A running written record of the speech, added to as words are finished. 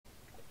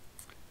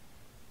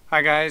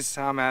Hi guys,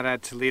 I'm out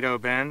at Toledo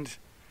Bend.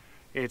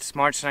 It's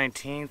March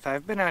 19th.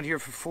 I've been out here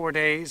for 4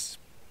 days.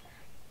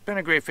 Been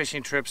a great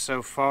fishing trip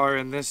so far.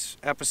 In this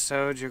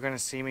episode, you're going to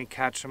see me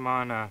catch them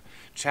on a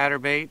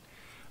chatterbait.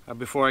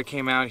 Before I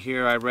came out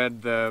here, I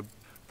read the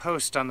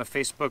post on the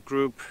Facebook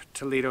group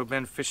Toledo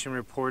Bend Fishing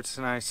Reports,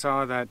 and I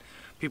saw that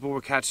people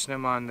were catching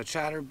them on the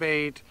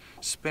chatterbait,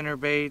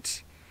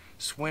 spinnerbait,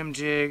 swim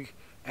jig,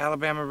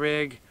 Alabama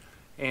rig,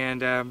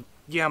 and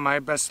yeah, my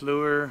best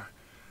lure,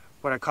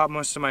 what I caught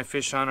most of my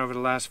fish on over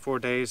the last 4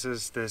 days,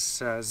 is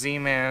this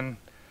Z-Man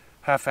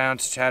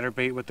half-ounce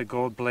chatterbait with the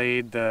gold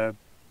blade, the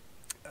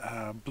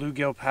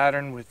bluegill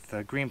pattern with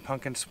the green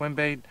pumpkin swim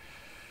bait.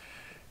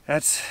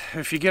 That's,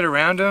 if you get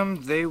around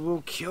them, they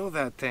will kill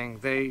that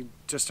thing. They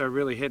just are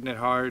really hitting it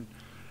hard,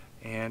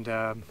 and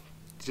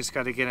just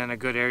got to get in a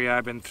good area.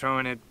 I've been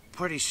throwing it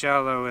pretty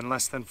shallow in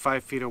less than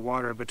 5 feet of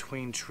water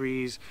between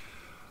trees,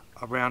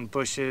 around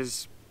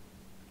bushes.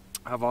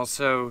 I've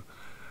also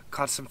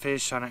caught some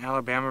fish on an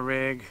Alabama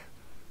rig.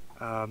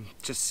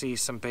 Just see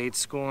some bait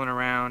schooling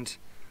around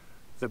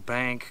the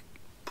bank,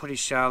 pretty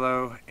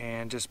shallow,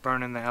 and just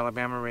burning the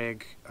Alabama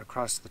rig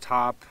across the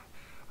top.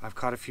 I've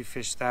caught a few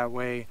fish that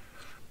way.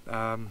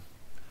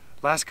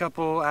 Last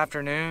couple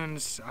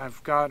afternoons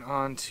I've got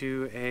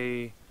onto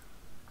a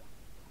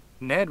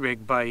Ned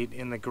rig bite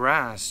in the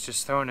grass,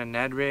 just throwing a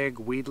Ned rig,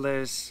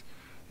 weedless,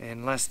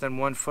 in less than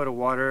 1 foot of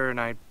water,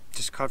 and I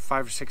just caught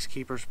 5 or 6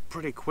 keepers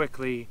pretty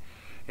quickly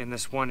in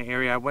this one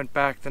area. I went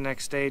back the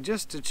next day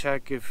just to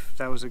check if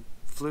that was a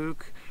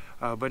fluke,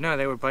 but no,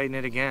 they were biting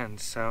it again.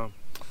 So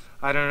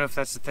I don't know if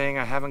that's the thing.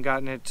 I haven't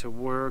gotten it to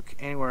work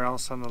anywhere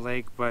else on the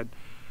lake, but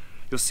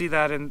you'll see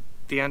that in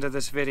the end of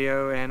this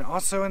video. And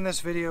also in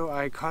this video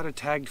I caught a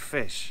tagged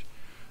fish.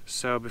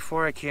 So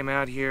before I came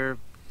out here,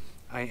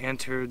 I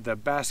entered the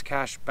Bass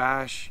Cash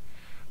Bash,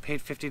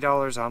 paid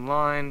 $50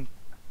 online,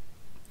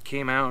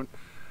 came out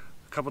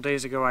a couple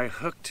days ago. I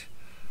hooked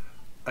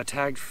a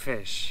tagged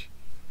fish,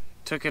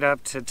 took it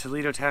up to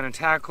Toledo Town and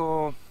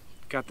Tackle,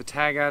 got the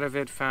tag out of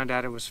it, found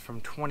out it was from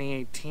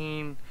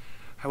 2018.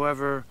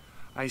 However,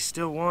 I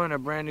still won a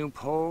brand new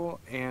pole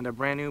and a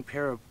brand new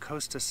pair of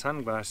Costa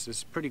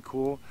sunglasses. Pretty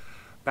cool.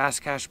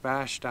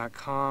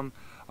 basscashbash.com.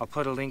 I'll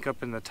put a link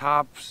up in the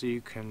top so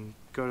you can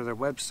go to their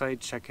website,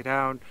 check it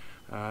out.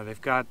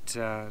 They've got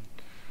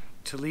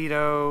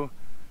Toledo,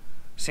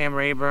 Sam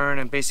Rayburn,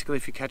 and basically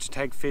if you catch a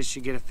tagged fish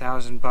you get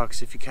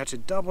 $1,000. If you catch a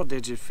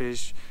double-digit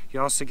fish you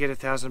also get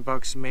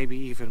 $1,000, maybe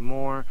even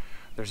more.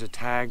 There's a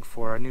tag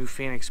for a new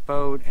Phoenix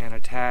boat and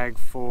a tag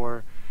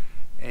for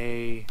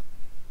a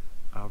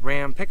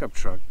Ram pickup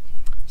truck.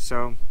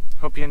 So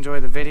hope you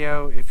enjoy the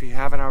video. If you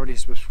haven't already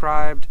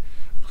subscribed,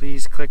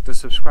 please click the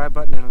subscribe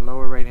button in the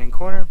lower right hand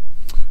corner.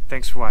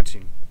 Thanks for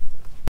watching.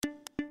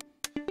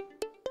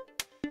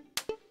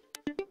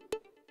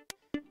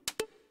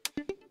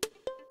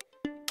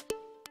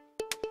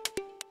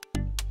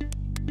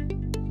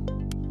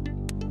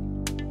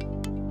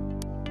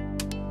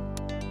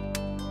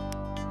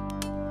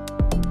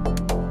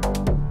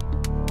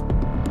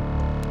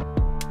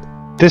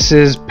 This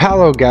is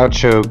Palo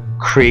Gaucho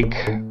Creek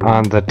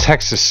on the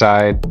Texas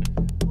side.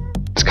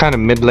 It's kind of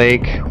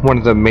mid-lake, one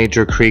of the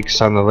major creeks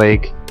on the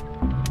lake.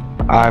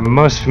 I'm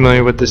most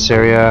familiar with this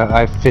area.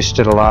 I've fished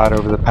it a lot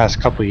over the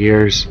past couple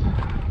years,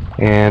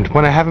 and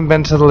when I haven't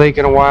been to the lake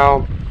in a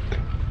while,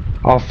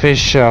 I'll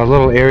fish a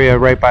little area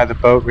right by the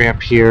boat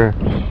ramp here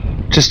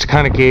just to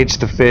kind of gauge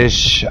the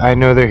fish. I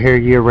know they're here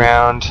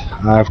year-round.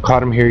 I've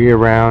caught them here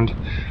year-round,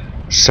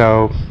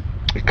 so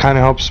it kind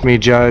of helps me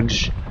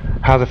judge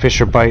how the fish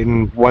are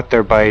biting, what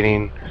they're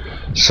biting,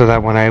 so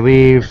that when I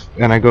leave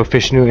and I go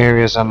fish new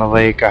areas on the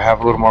lake, I have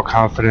a little more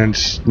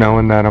confidence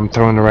knowing that I'm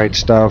throwing the right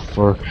stuff,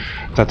 or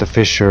that the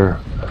fish are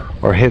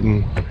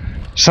hitting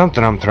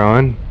something I'm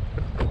throwing.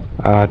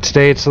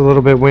 Today it's a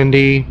little bit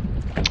windy,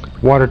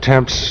 water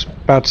temp's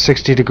about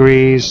 60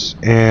 degrees,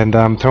 and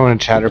I'm throwing a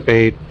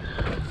chatterbait,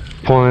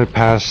 pulling it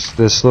past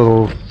this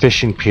little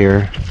fishing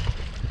pier,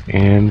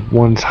 and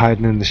one's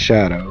hiding in the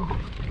shadow.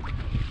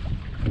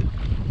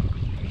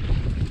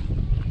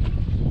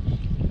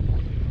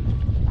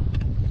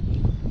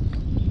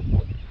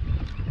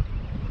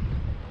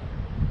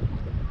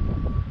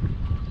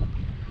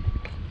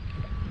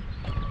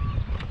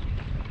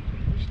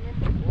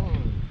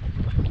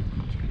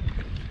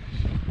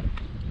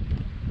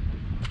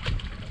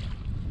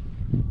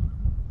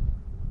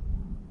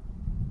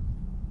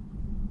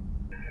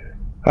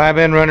 I've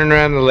been running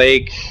around the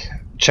lake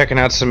checking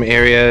out some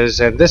areas,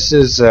 and this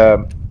is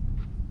over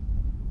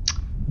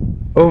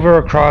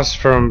across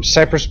from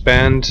Cypress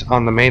Bend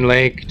on the main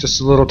lake, just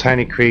a little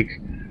tiny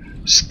creek.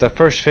 It's the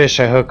first fish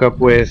I hook up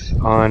with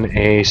on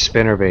a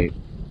spinnerbait.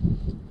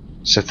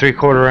 It's a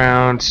 3/4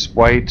 ounce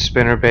white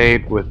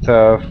spinnerbait with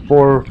a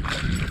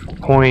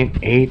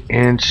 4.8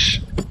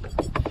 inch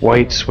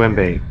white swim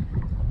bait.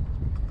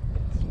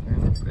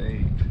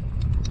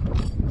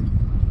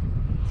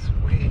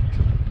 Sweet.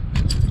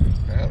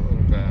 That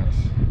little bass.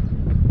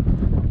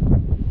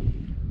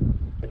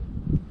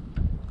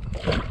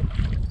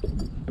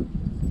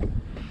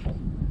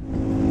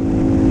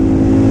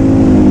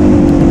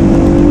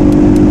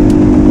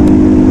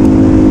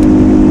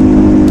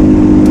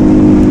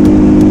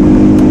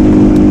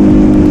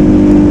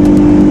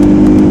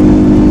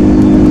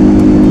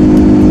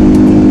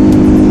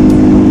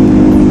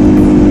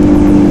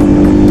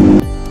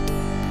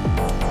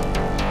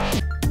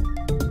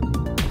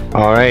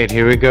 Alright,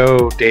 here we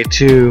go, day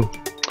 2.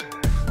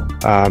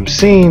 I'm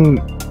seeing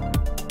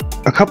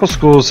a couple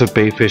schools of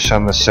baitfish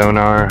on the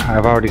sonar.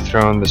 I've already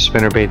thrown the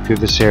spinnerbait through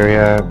this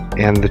area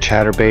and the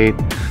chatterbait.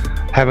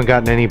 Haven't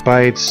gotten any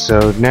bites,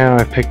 so now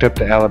I've picked up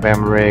the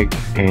Alabama rig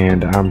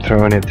and I'm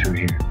throwing it through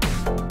here.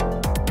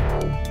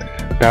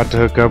 About to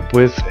hook up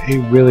with a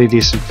really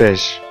decent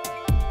fish.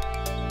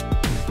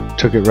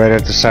 Took it right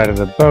at the side of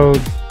the boat.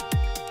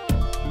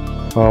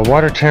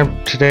 Water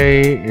temp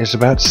today is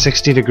about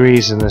 60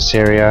 degrees in this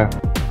area.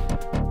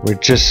 We're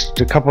just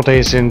a couple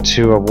days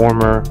into a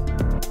warmer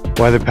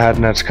weather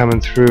pattern that's coming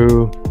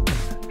through.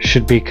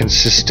 Should be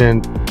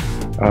consistent,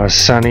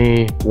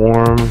 sunny,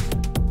 warm,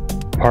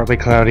 partly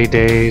cloudy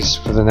days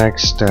for the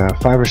next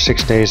 5 or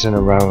 6 days in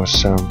a row.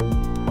 So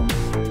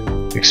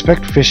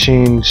expect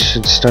fishing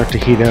should start to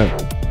heat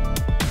up.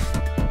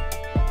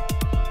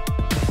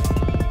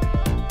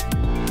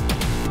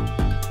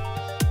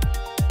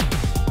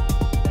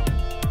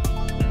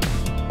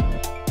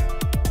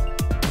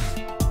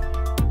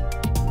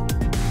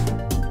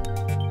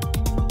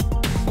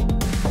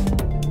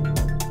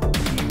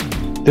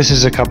 This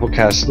is a couple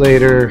casts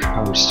later.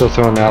 I'm still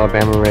throwing the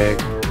Alabama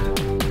rig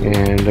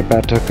and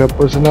about to hook up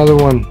with another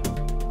one.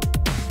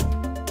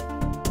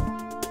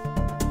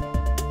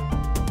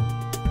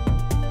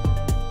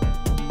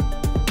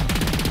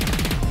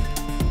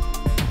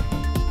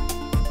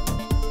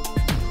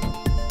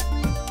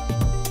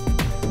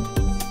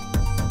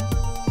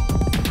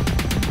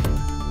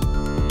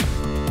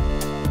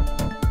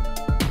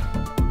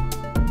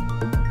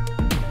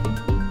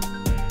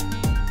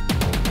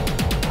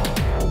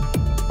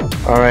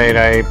 Alright,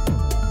 I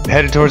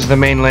headed towards the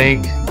main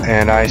lake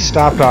and I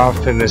stopped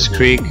off in this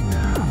creek.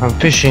 I'm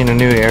fishing a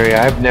new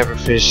area. I've never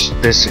fished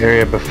this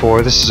area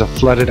before. This is a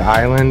flooded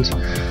island.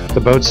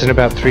 The boat's in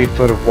about 3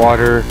 foot of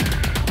water.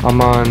 I'm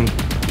on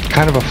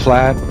kind of a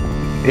flat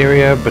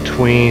area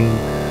between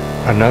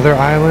another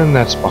island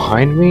that's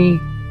behind me,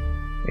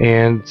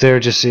 and they're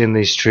just in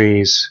these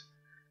trees.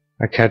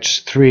 I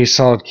catch 3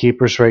 solid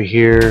keepers right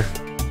here,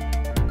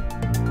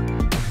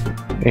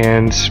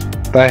 and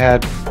I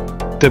had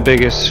the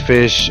biggest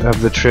fish of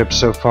the trip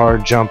so far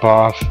jump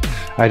off.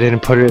 I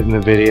didn't put it in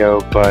the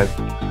video, but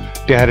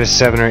I had a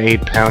 7 or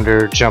 8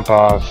 pounder jump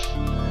off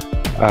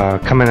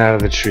coming out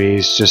of the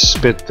trees, just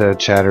spit the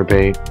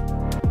chatterbait.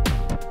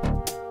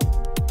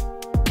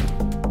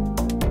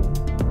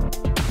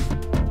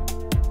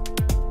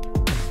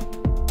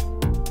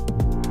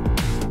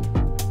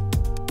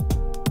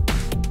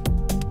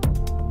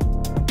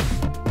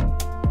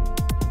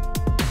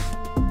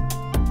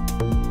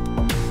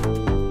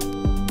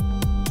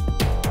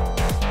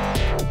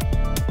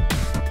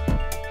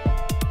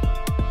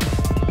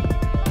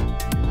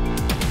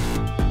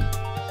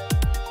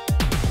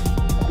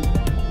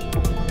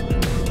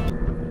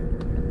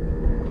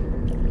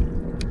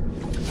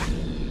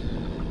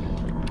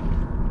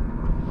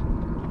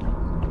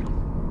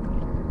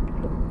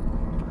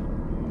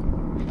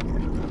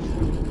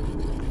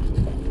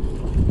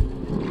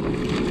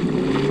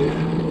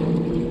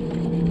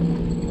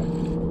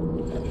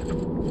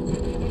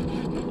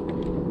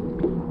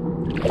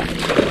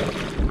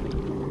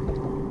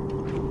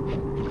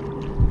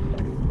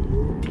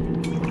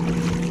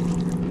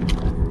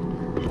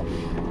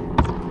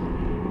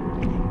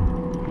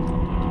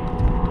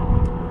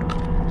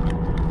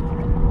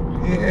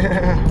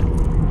 Yeah.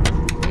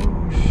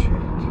 Oh shit.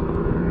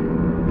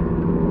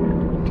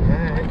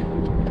 Tag.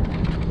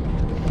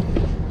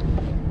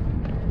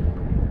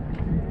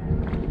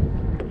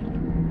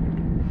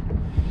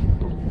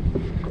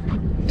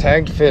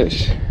 Tagged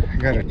fish. I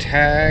got a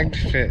tagged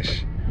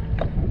fish.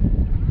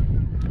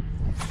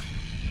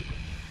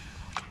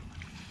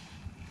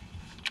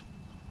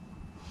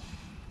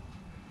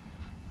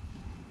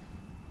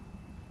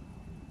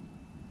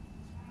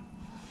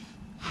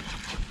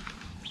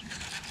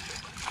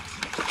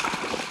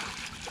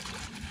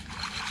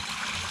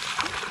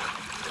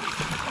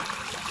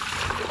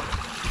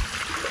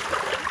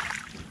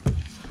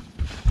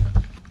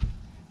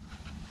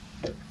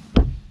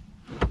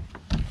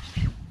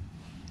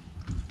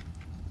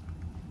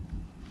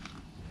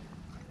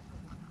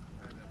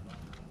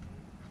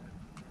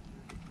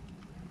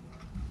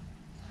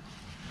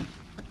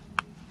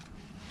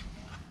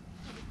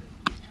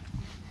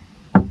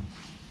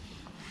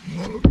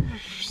 Number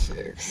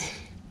 6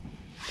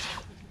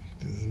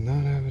 does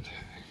not have a tag.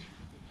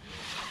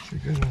 It's a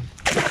good one.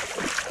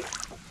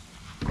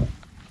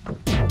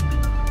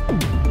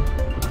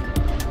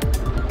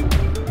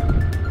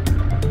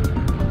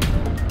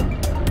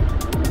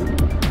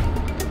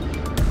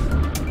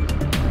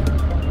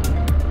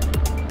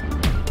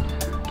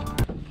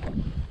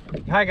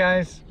 Hi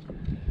guys,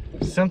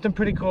 something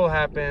pretty cool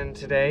happened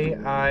today.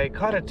 I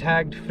caught a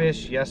tagged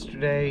fish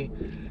yesterday,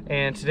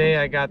 and today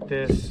I got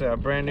this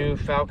brand new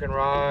Falcon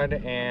rod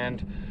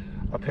and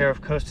a pair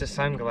of Costa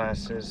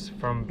sunglasses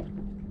from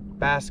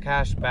Bass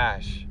Cash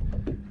Bash.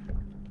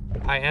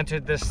 I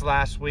entered this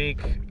last week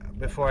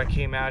before I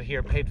came out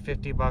here, paid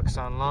 50 bucks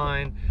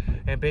online,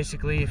 and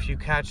basically if you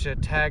catch a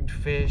tagged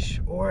fish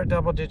or a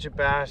double-digit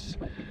bass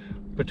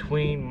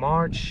between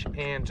March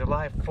and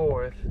July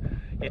 4th,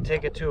 you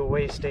take it to a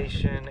weigh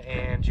station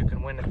and you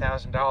can win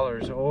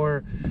 $1,000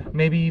 or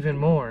maybe even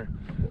more.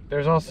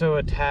 There's also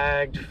a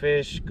tagged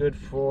fish good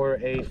for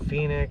a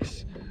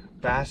Phoenix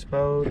bass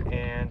boat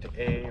and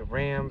a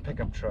Ram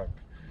pickup truck.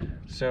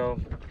 So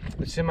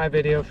it's in my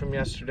video from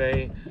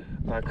yesterday.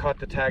 I caught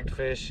the tagged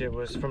fish. It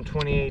was from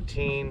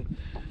 2018.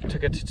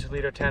 Took it to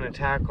Toledo Town and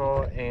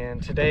Tackle,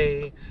 and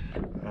today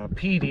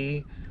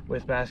PD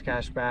with Bass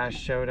Cash Bash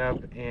showed up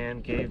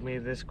and gave me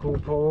this cool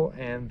pole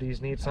and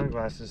these neat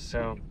sunglasses.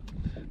 So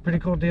pretty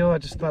cool deal. I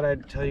just thought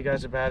I'd tell you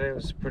guys about it. It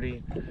was a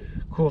pretty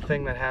cool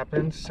thing that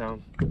happened.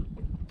 So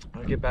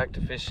I'll get back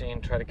to fishing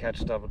and try to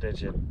catch a double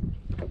digit.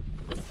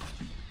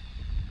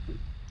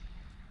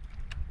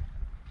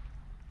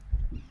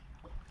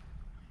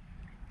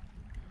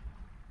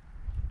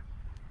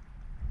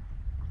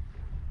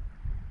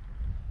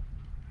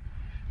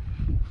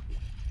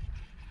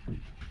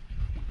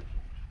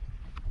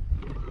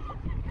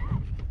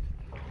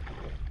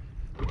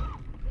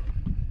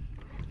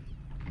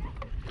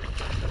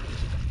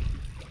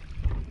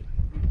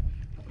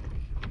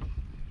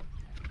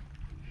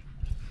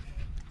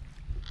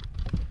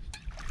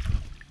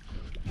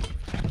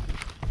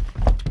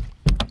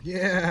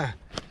 Yeah.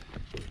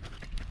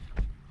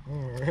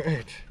 All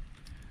right.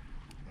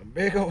 A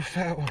big old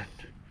fat one.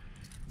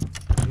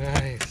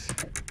 Nice.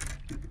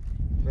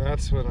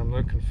 That's what I'm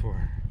looking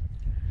for.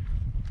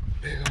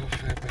 Big old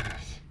fat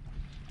bass.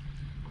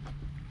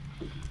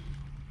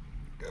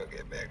 Go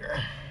get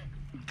bigger.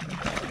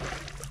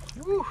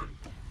 Woo.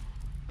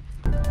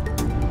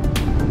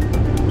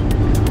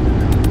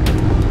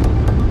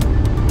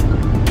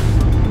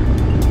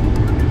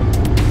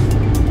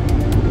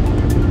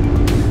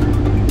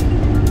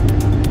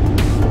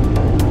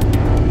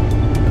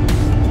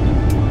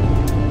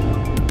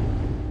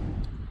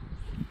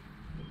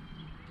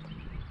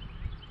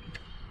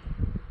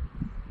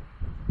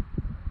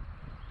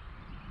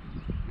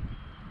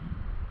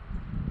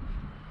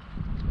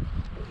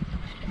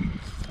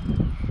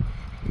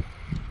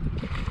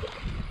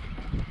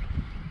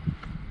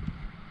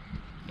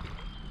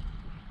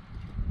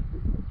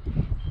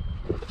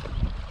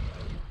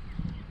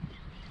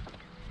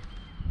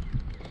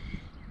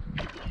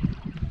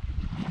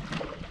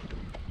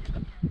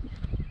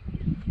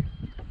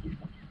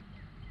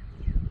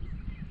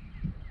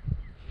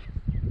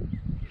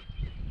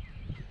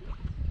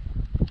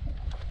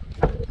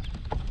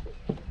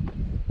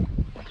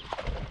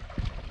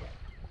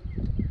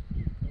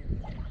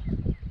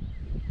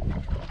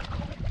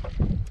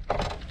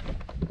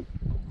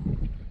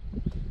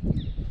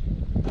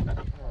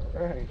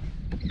 Alright.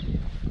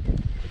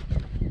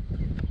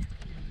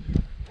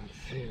 Let's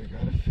see, we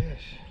got a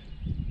fish.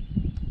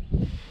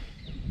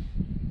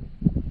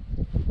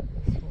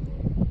 This one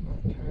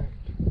not tagged.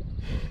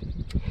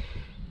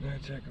 Gotta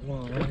check them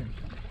all, right?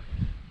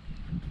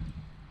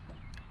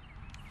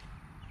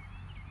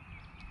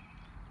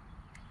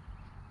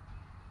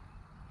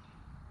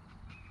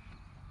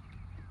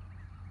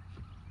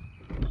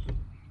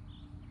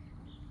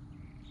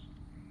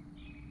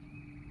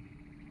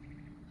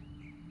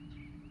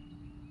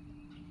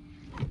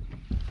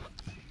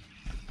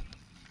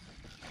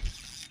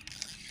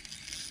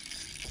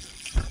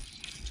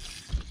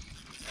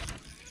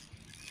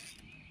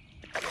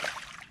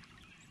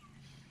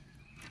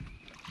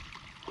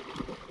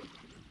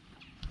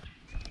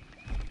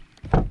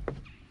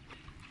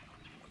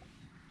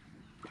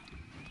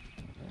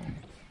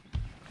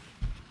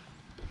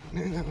 I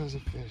knew that was a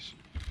fish.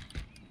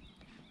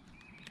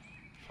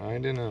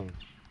 Finding them.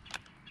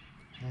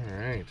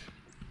 Alright.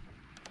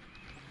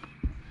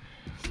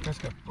 This guy's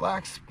got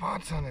black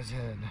spots on his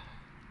head.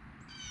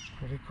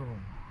 Pretty cool.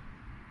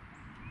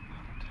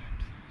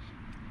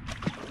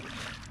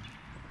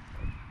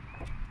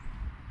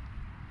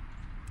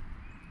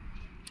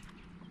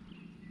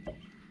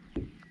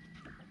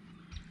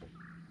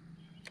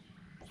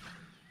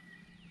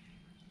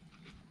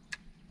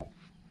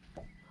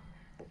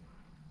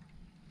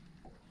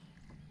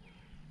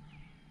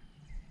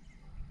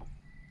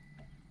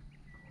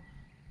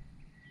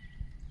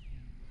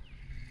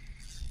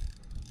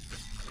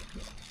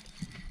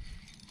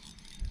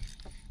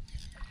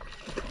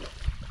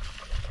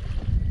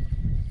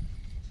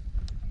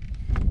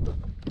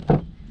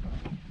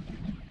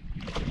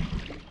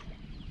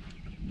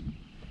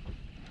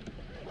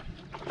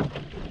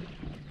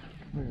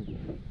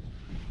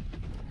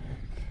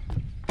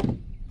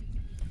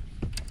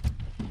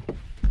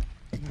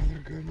 Another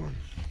good one.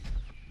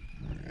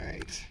 All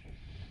right.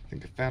 I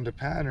think I found a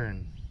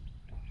pattern.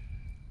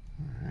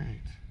 All right.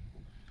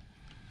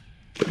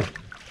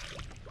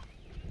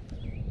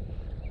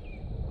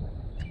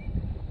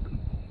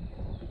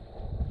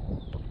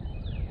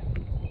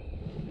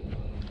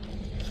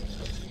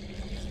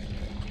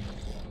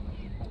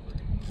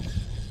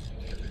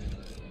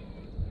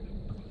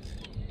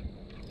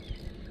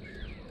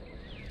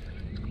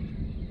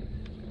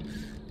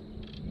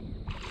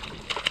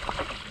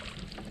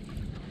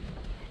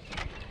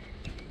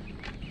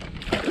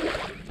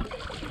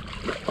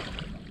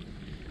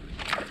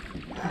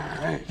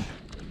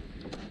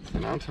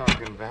 I'm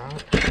talking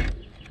about.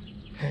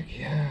 Heck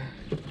yeah.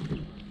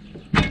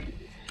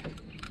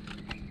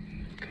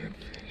 Good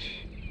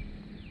fish.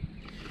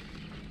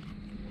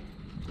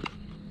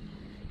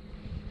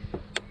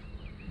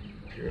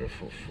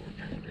 Beautiful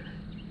 4-pounder.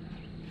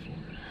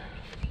 4.5.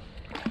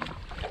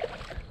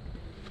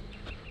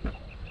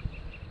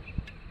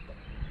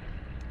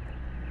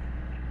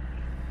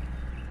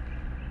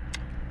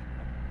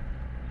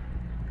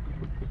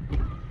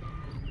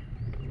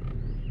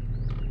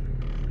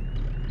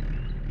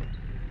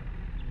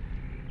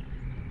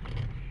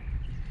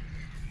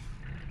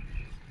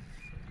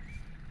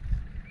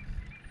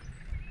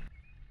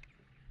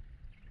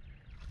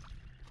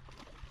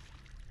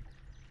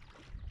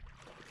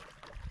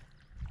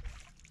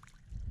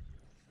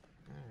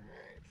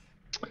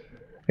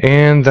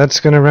 And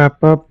that's going to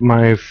wrap up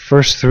my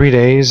first 3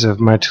 days of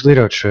my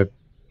Toledo trip.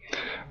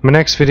 My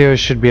next video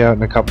should be out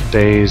in a couple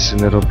days,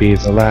 and it'll be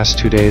the last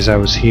 2 days I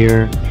was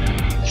here.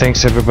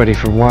 Thanks everybody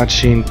for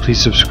watching.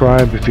 Please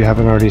subscribe if you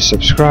haven't already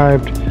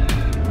subscribed.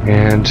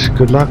 And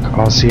good luck.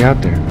 I'll see you out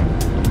there.